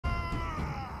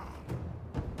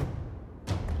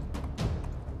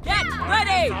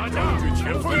ready!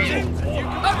 Over here!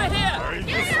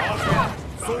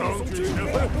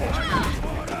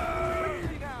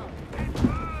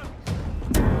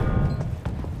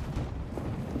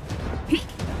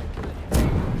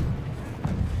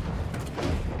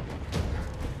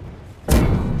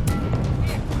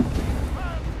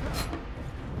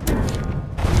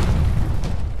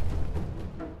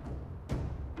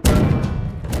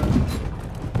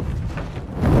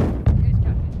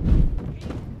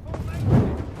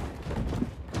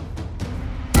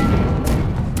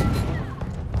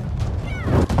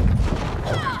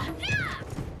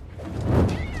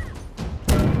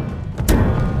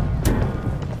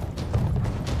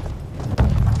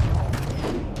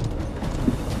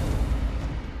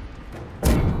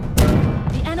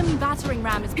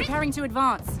 Ram is preparing to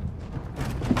advance.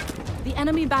 The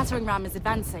enemy battering ram is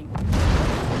advancing.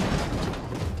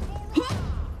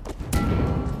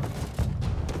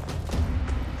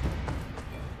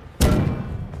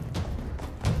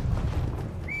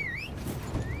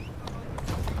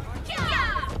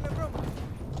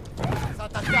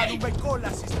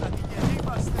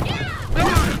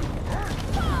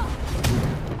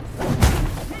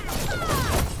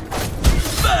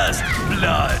 First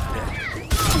blood!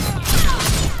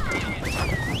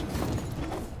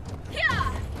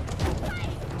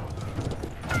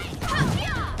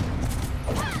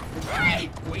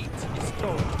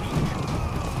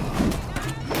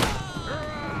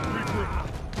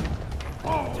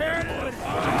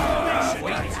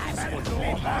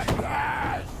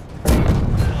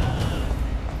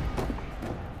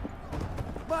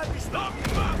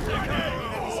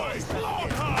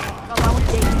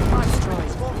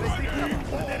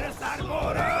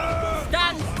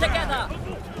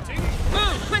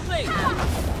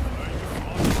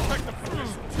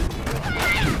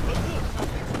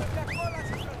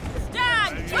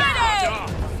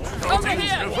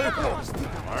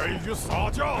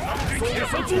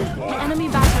 The enemy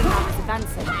battering ram is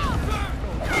advancing.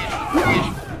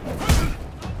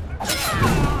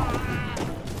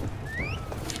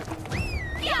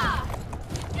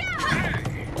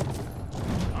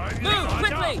 Move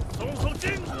quickly!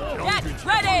 Get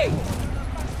ready!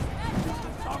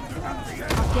 Our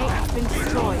gate has been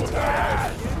destroyed.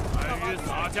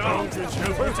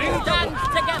 Stand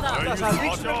together!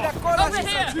 Over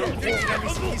here!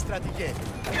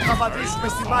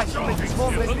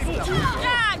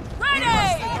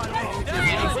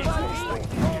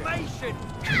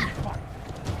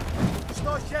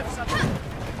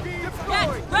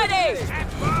 Stand ready!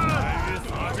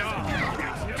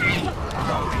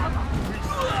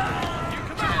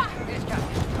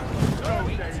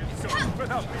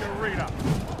 Get ready!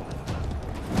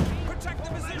 Protect the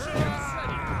position!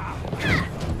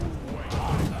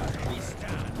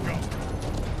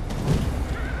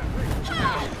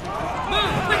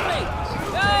 Move quickly!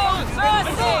 Go Stand together! Get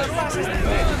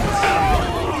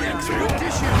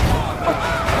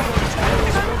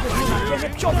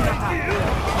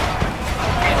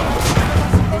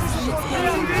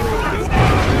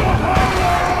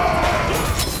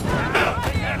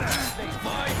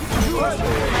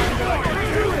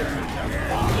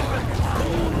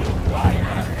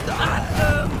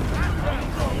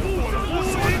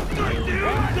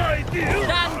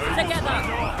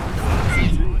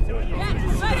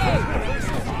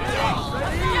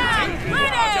ready! Stand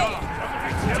ready!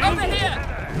 Over here!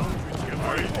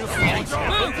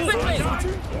 Move quickly!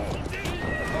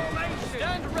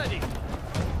 Stand ready!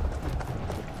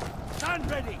 Stand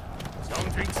ready! 将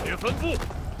军且吩咐，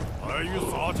来与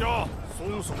洒家松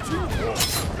手进火。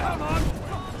Come on！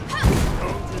 将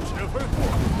军且吩咐。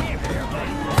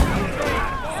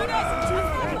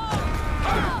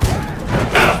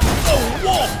A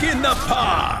walk in the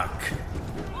park!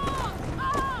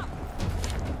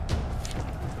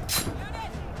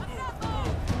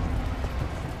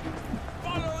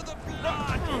 Follow the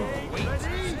blood!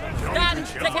 Stand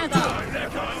together!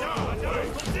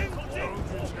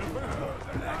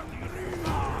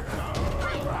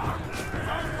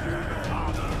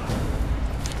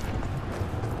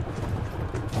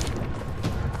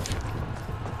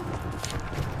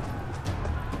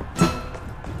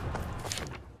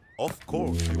 Of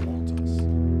course you want us.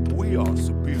 We are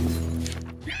superior.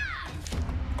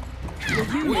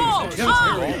 Maul,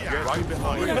 Right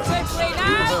behind us. quickly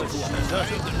now!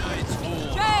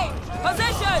 Change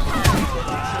position!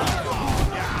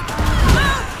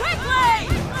 Move quickly!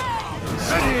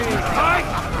 Ready, fight!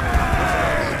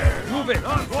 Move it!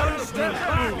 One step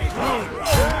back! A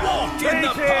walk in the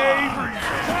park!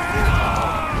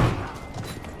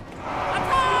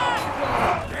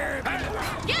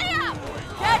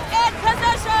 Get in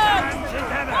position!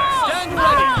 Stand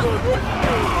ready!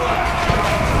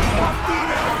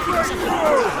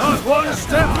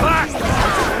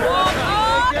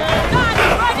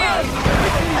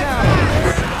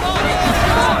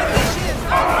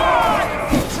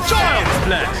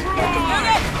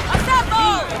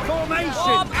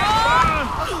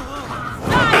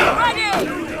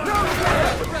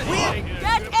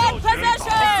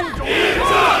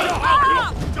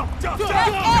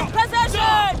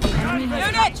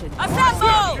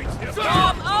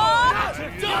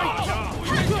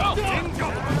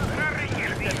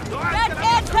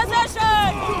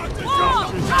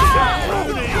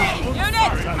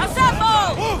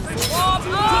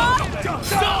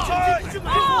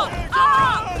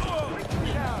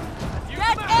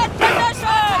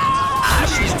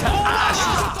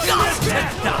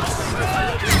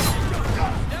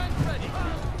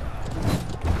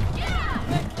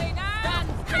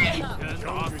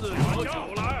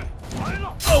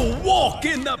 A walk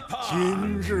in the park.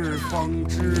 今日方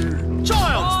知。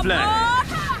 Child's play.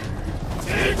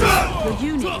 Your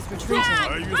unit is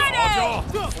retreating.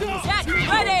 Get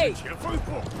ready!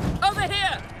 Over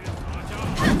here!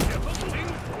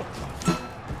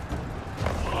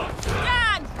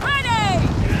 Stand ready!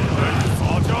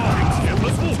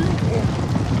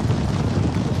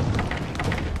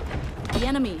 The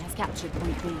enemy has captured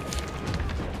point B.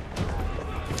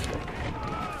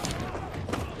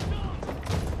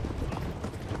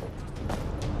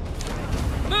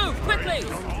 Move quickly!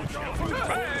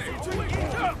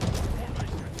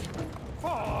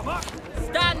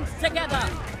 Stand together!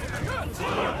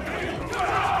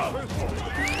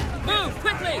 Move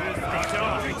quickly!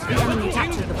 The enemy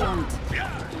captured the point.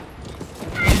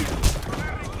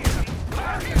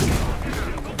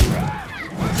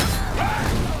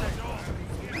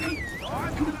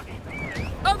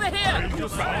 Over here!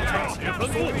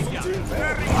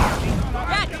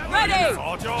 Get ready!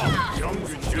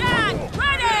 Stand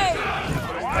ready!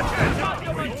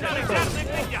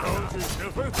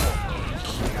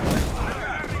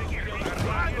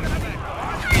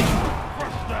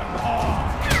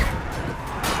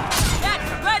 Get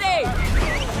ready!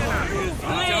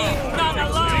 Leave none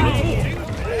alive!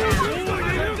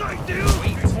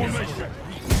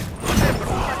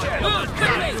 Move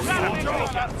quickly!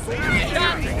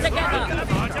 Stand together!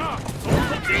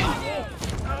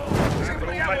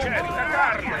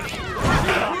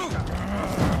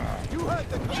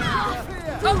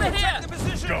 Over here!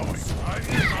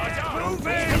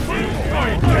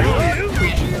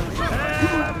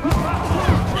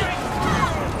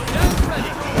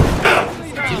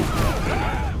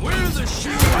 Where are the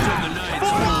shoes of the knights?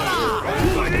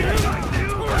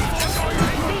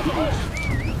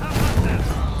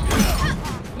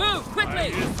 Move quickly!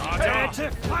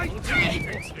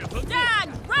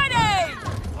 Stand ready!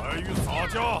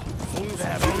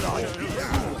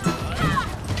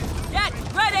 Get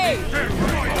ready!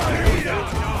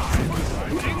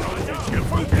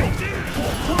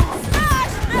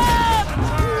 Smash them!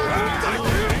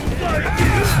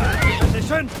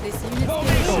 This unit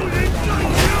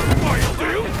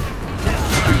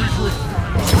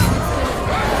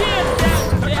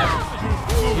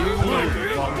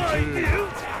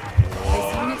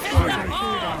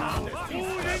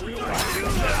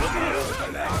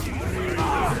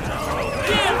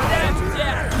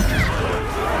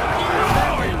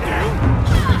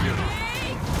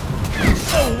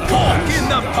Walk in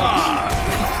the park.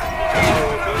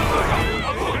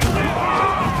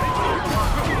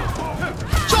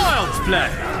 Child's play.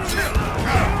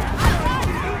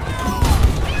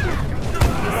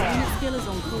 skill is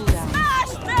on cooldown.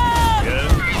 Smash them!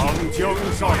 唐江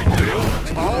上刘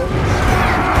朝。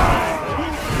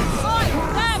 Fight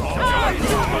them out!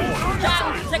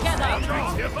 Stand together!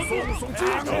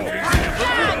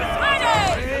 Stand ready!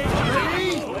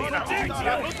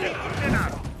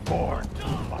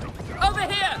 Over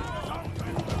here!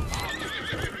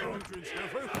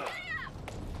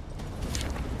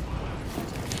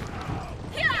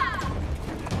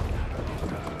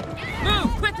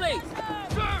 Move quickly!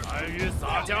 来与洒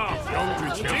家相对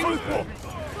前锋。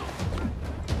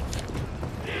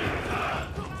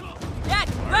 Get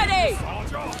ready!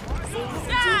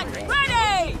 Stand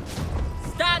ready!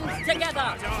 Stand together!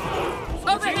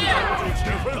 Over here!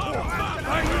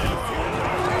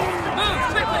 Move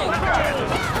quickly!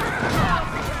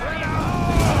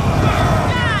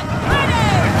 Stand ready!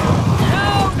 No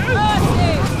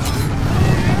mercy!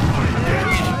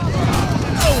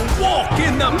 A walk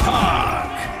in the park.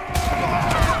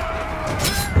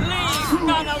 Leave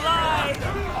none alive!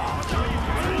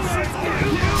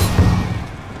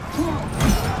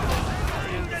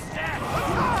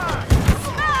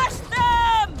 Smash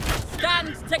them! Stand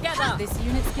together! This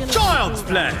unit skill is Child's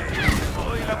play.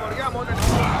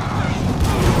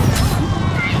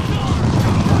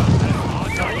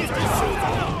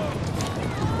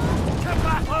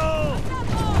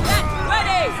 Get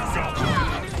ready!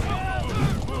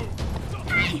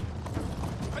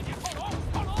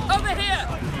 Over here!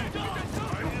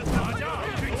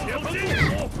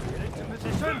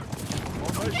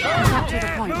 capture the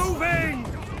point. Moving!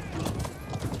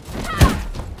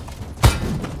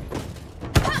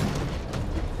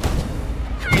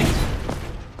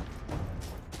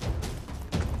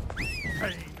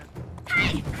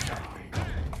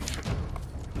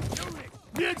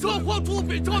列车火出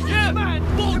北朝鲜，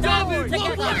保家卫国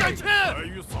不胆怯。来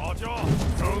与洒家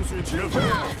相对前锋。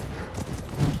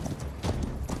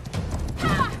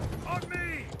On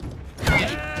me! 来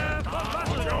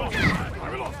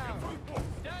了。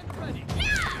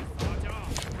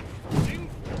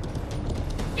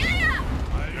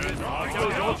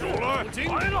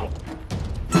来了！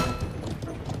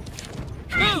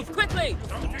 Move quickly!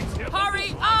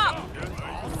 Hurry up!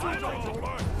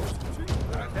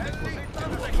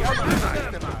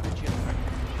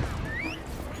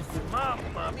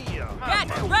 Mamma mia! Get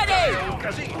ready! È un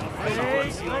casino! La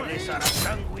situazione sarà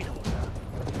sanguinosa.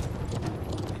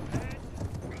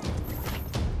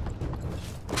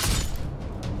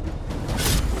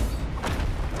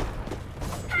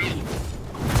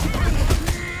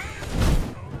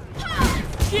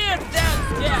 Give them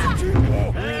death!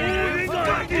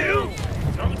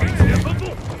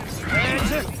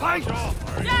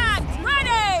 Stand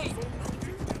ready!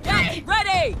 Get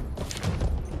ready!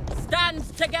 Stand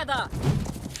together!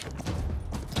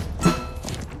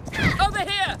 Over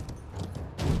here!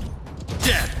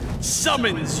 Death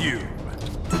summons you!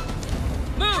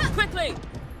 Move quickly!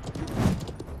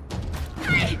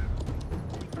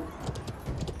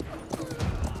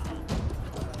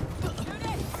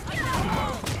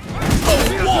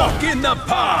 A walk in the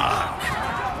park!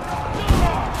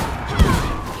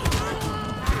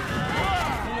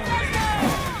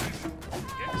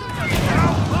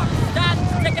 Stand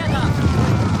together!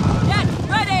 Get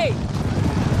ready!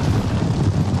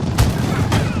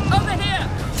 Over here!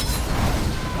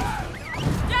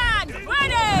 Stand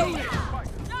ready!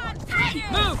 Stand ready!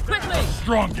 Move quickly!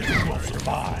 Strongest will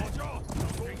survive.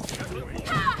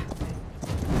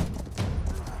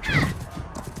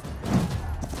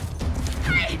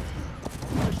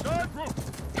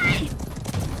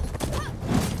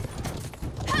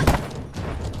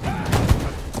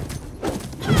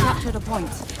 Captured a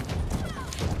point.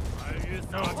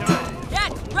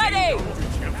 Get ready!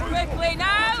 Quickly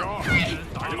now!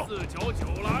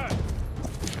 499来！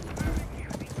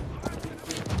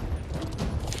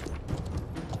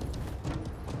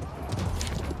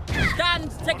 Stand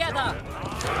together!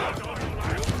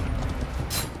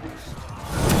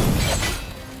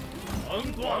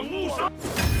 横断木上。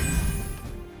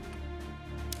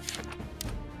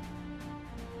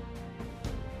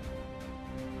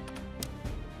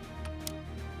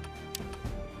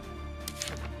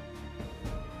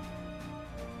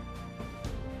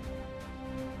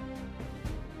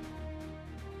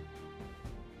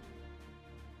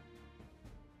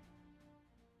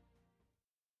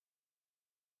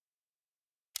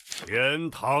 天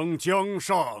堂将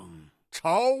上，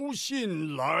朝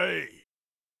信来。